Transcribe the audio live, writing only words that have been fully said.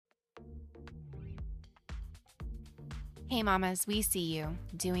Hey mamas, we see you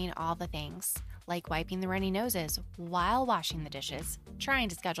doing all the things, like wiping the runny noses while washing the dishes, trying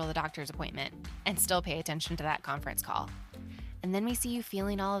to schedule the doctor's appointment, and still pay attention to that conference call. And then we see you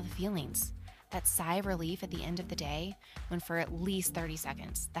feeling all of the feelings, that sigh of relief at the end of the day when for at least 30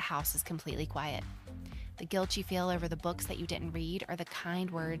 seconds the house is completely quiet. The guilt you feel over the books that you didn't read or the kind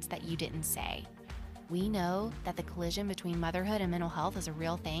words that you didn't say. We know that the collision between motherhood and mental health is a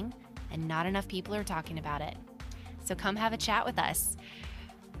real thing, and not enough people are talking about it. So come have a chat with us.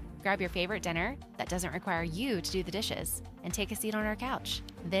 Grab your favorite dinner that doesn't require you to do the dishes and take a seat on our couch.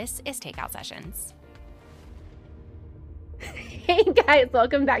 This is Takeout Sessions. Hey guys,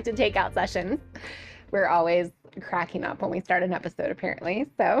 welcome back to Takeout Sessions. We're always cracking up when we start an episode, apparently.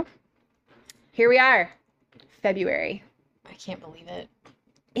 So here we are, February. I can't believe it.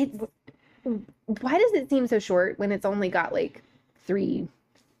 Why does it seem so short when it's only got like three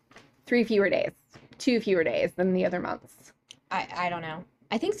fewer days, 2 fewer days than the other months? I don't know.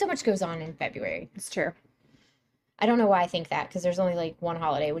 I think so much goes on in February. It's true. I don't know why I think that, because there's only like one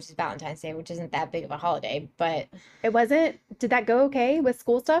holiday, which is Valentine's Day, which isn't that big of a holiday, but It wasn't? Did that go okay with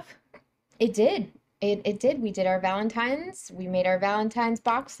school stuff? it did. It did. We did our Valentine's. We made our Valentine's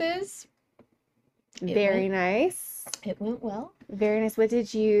boxes. Very nice. It went well. Very nice. What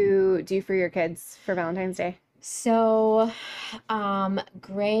did you do for your kids for Valentine's Day? So,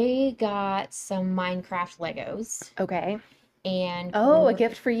 Gray got some Minecraft Legos, Okay. and Oh, a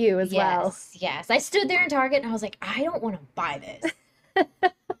gift for you as well. Yes. I stood there in Target and I was like, I don't want to buy this.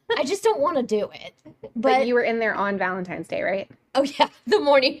 I just don't want to do it. But you were in there on Valentine's Day, right? Oh yeah, the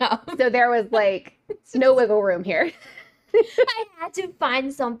morning of. So there was like no wiggle room here. I had to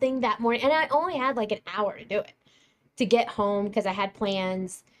find something that morning, and I only had like an hour to do it, to get home because I had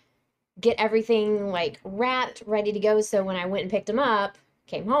plans, get everything like wrapped, ready to go. So when I went and picked them up,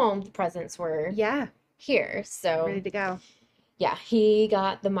 came home, the presents were Yeah, here. So ready to go. yeah, he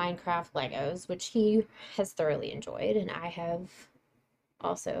got the Minecraft Legos, which he has thoroughly enjoyed, and I have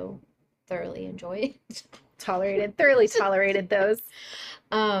also thoroughly enjoyed. Thoroughly tolerated those.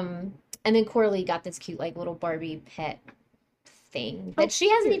 And then Coralie got this cute like little Barbie pet thing that she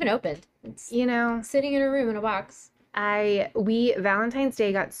hasn't even opened. It's You know, sitting in her room in a box. Valentine's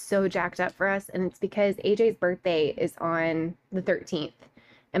Day got so jacked up for us, and it's because AJ's birthday is on the 13th,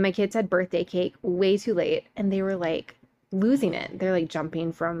 and my kids had birthday cake way too late, and they were like losing it. They're like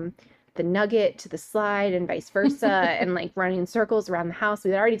jumping from the nugget to the slide and vice versa, and like running circles around the house.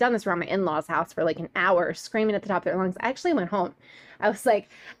 We had already done this around my in-laws' house for like an hour, screaming at the top of their lungs. I actually went home. I was like,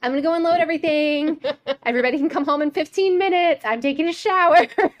 I'm gonna go unload everything. Everybody can come home in 15 minutes. I'm taking a shower.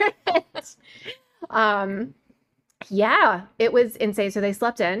 Yeah, it was insane. So they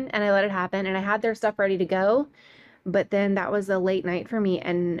slept in and I let it happen, and I had their stuff ready to go. But then that was a late night for me,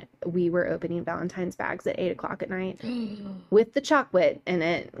 and we were opening Valentine's bags at 8 o'clock at night with the chocolate in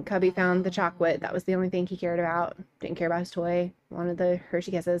it. Cubby found the chocolate. That was the only thing he cared about. Didn't care about his toy. Wanted the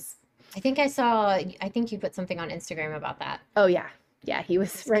Hershey Kisses. I think you put something on Instagram about that. Oh, yeah. Yeah, he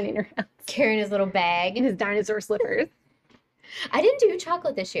was running around Carrying his little in bag. his dinosaur slippers. I didn't do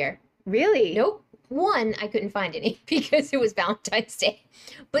chocolate this year. Really? Nope. One, I couldn't find any because it was Valentine's Day.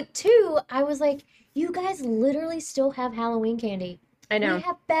 But two, I was like, you guys literally still have Halloween candy. I know. We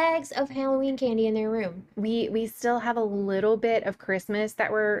have bags of Halloween candy in their room. We still have a little bit of Christmas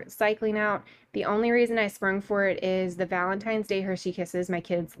that we're cycling out. The only reason I sprung for it is the Valentine's Day Hershey Kisses my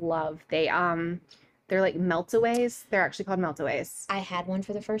kids love. They're like melt-aways. They're actually called melt-aways. I had one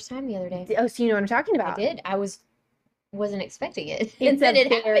for the first time the other day. Oh, so you know what I'm talking I about. did. I wasn't expecting it. It's And then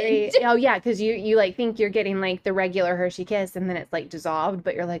it happened. Oh yeah, because you like think you're getting like the regular Hershey Kiss, and then it's like dissolved,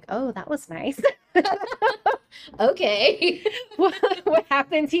 but you're like, oh, that was nice. Okay. what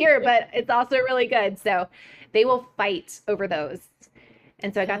happens here? But it's also really good. So they will fight over those.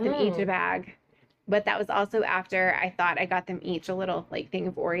 And so I got them each Oh. a bag. But that was also after I thought I got them each a little like thing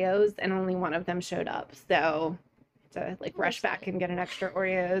of Oreos, and only one of them showed up. So to like rush back and get an extra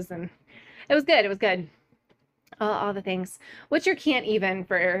Oreos, and it was good. It was good. All the things. What's your can't even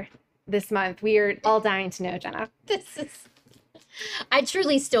for this month? We are all dying to know, Jenna. I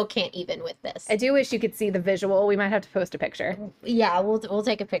truly still can't even with this. I do wish you could see the visual. We might have to post a picture. Yeah, we'll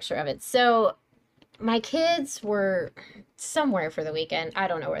take a picture of it. So my kids were somewhere for the weekend. I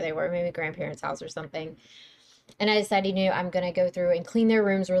don't know where they were, maybe grandparents' house or something. And I decided, I'm gonna go through and clean their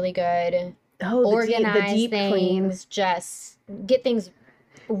rooms really good, Oh, organize the deep clean. things, just get things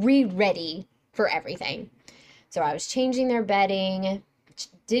ready for everything. So I was changing their bedding,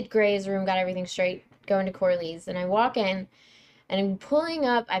 did Gray's room, got everything straight, going to Corley's, and I walk in and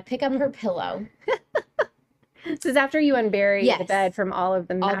I pick up her pillow. This is after you unbury the Yes. bed from all of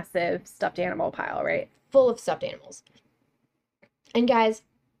the massive stuffed animal pile, right? Full of stuffed animals. And guys,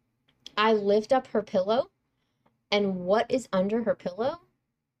 I lift up her pillow, and what is under her pillow?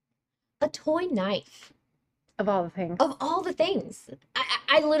 A toy knife. Of all the things. Of all the things.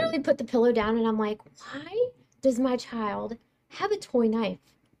 I literally put the pillow down and I'm like, why does my child have a toy knife?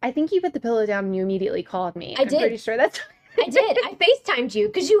 I think you put the pillow down and you immediately called me. I did. I'm pretty sure that's. I did. I FaceTimed you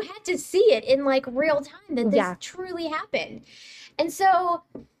because you had to see it in like real time that this truly happened. And so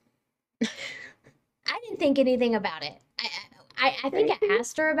I didn't think anything about it. I think I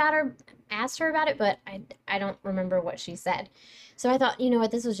asked her about it, but I don't remember what she said. So I thought, you know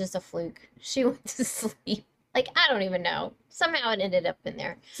what, this was just a fluke. She went to sleep. Like, I don't even know. Somehow it ended up in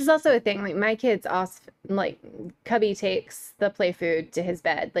there. This is also a thing. Like, my kids also, like, Cubby takes the play food to his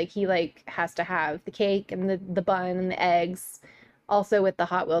bed. Like, he, like, has to have the cake and the bun and the eggs. Also with the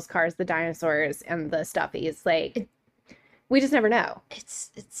Hot Wheels cars, the dinosaurs, and the stuffies. Like, we just never know.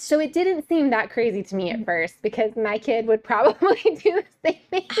 It's So it didn't seem that crazy to me at first because my kid would probably do the same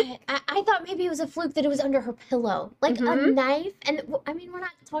thing. I thought maybe it was a fluke that it was under her pillow. Like a knife. And I mean, we're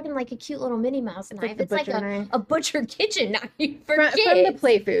not talking like a cute little Minnie Mouse knife. It's like a butcher kitchen knife for kids. From the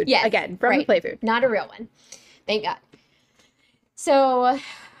play food. Yes. Again, from the play food. Not a real one. Thank God. So,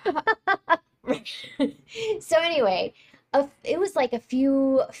 so anyway, it was like a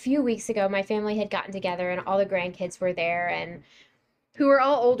few weeks ago. My family had gotten together, and all the grandkids were there, and who are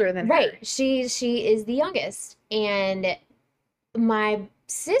all older than her. right. She is the youngest, and my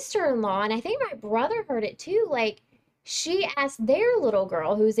sister-in-law, and I think my brother heard it too. Like, she asked their little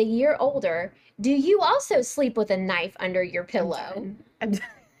girl, who's a year older, "Do you also sleep with a knife under your pillow?" I'm done.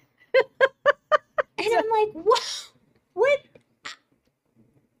 And I'm like, what?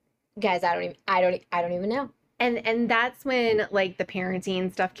 Guys, I don't even know. And that's when, like, the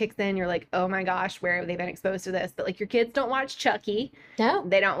parenting stuff kicks in. You're like, oh my gosh, where have they been exposed to this? But, like, your kids don't watch Chucky. No.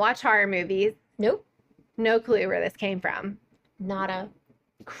 They don't watch horror movies. Nope. No clue where this came from. Nada.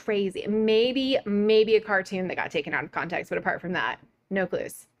 Crazy. Maybe a cartoon that got taken out of context, but apart from that, no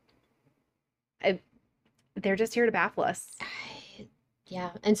clues. They're just here to baffle us.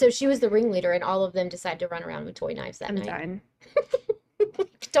 Yeah. And so she was the ringleader, and all of them decided to run around with toy knives that night. I'm done.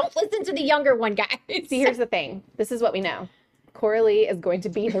 Don't listen to the younger one, guys. See, here's the thing. This is what we know. Coralie is going to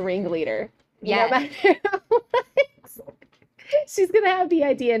be the ringleader. Yeah. No matter what. She's going to have the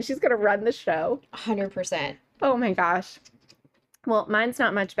idea and she's going to run the show. 100%. Oh my gosh. Well, mine's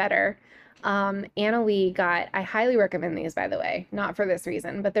not much better. Anna Lee got, I highly recommend these, by the way, not for this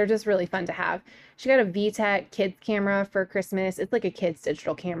reason, but they're just really fun to have. She got a VTech kids camera for Christmas. It's like a kids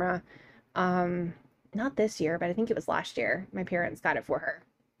digital camera. Not this year, but I think it was last year. My parents got it for her.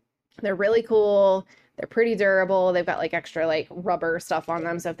 They're really cool. They're pretty durable. They've got like extra like rubber stuff on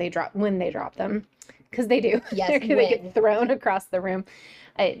them. So if they drop, when they drop them, because they do, yes, they're going to get thrown across the room.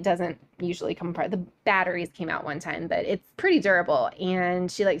 It doesn't usually come apart. The batteries came out one time, but it's pretty durable.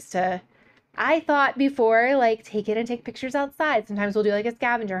 And she likes to, I thought before, like, take it and take pictures outside. Sometimes we'll do like a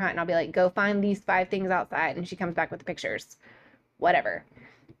scavenger hunt and I'll be like, go find these 5 things outside. And she comes back with the pictures. Whatever.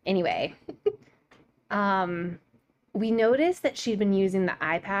 Anyway, we noticed that she'd been using the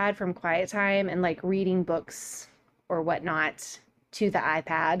iPad from Quiet Time and like reading books or whatnot to the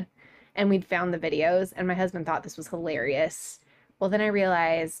iPad. And we'd found the videos and my husband thought this was hilarious. Well, then I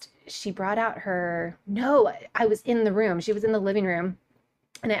realized she brought out I was in the room. She was in the living room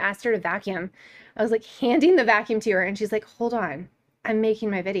and I asked her to vacuum. I was like handing the vacuum to her and she's like, hold on, I'm making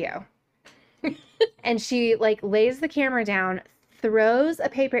my video. And she like lays the camera down, throws a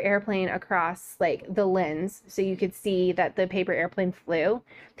paper airplane across like the lens so you could see that the paper airplane flew,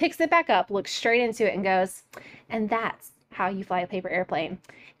 picks it back up, looks straight into it and goes, and that's how you fly a paper airplane.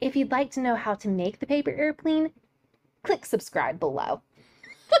 If you'd like to know how to make the paper airplane, click subscribe below.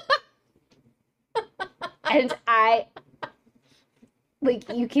 And like,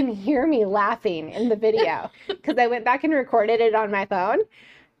 you can hear me laughing in the video because I went back and recorded it on my phone.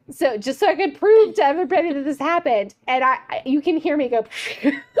 So just so I could prove to everybody that this happened. And you can hear me go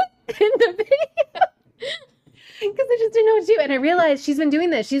in the video because I just didn't know what to do. And I realized she's been doing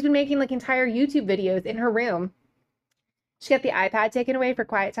this. She's been making like entire YouTube videos in her room. She got the iPad taken away for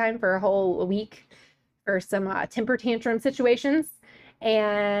Quiet Time for a whole week for some temper tantrum situations.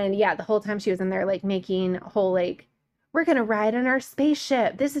 And yeah, the whole time she was in there like making a whole like, we're going to ride in our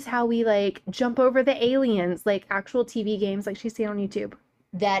spaceship. This is how we like jump over the aliens, like actual TV games like she's seen on YouTube.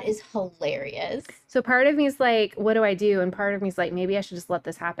 That is hilarious. So part of me is like, what do I do? And part of me is like, maybe I should just let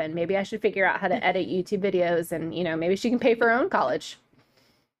this happen. Maybe I should figure out how to edit YouTube videos and, you know, maybe she can pay for her own college.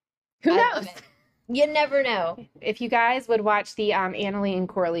 Who knows? You never know. If you guys would watch the Annalie and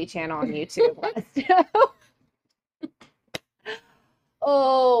Coralie channel on YouTube, let us know.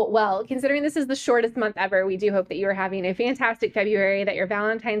 Oh, well, considering this is the shortest month ever, we do hope that you are having a fantastic February, that your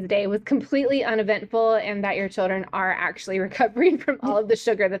Valentine's Day was completely uneventful, and that your children are actually recovering from all of the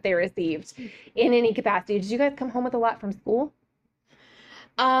sugar that they received in any capacity. Did you guys come home with a lot from school?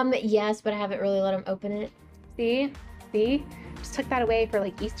 Yes, but I haven't really let them open it. See? Just took that away for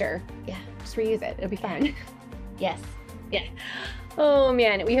like Easter. Yeah. Just reuse it. It'll be fun. Yes. Yeah. Oh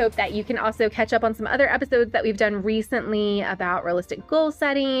man, we hope that you can also catch up on some other episodes that we've done recently about realistic goal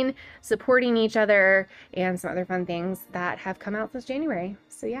setting, supporting each other, and some other fun things that have come out since January.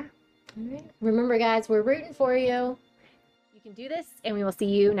 So yeah. All right. Remember, guys, we're rooting for you. You can do this, and we will see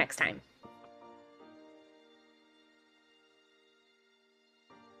you next time.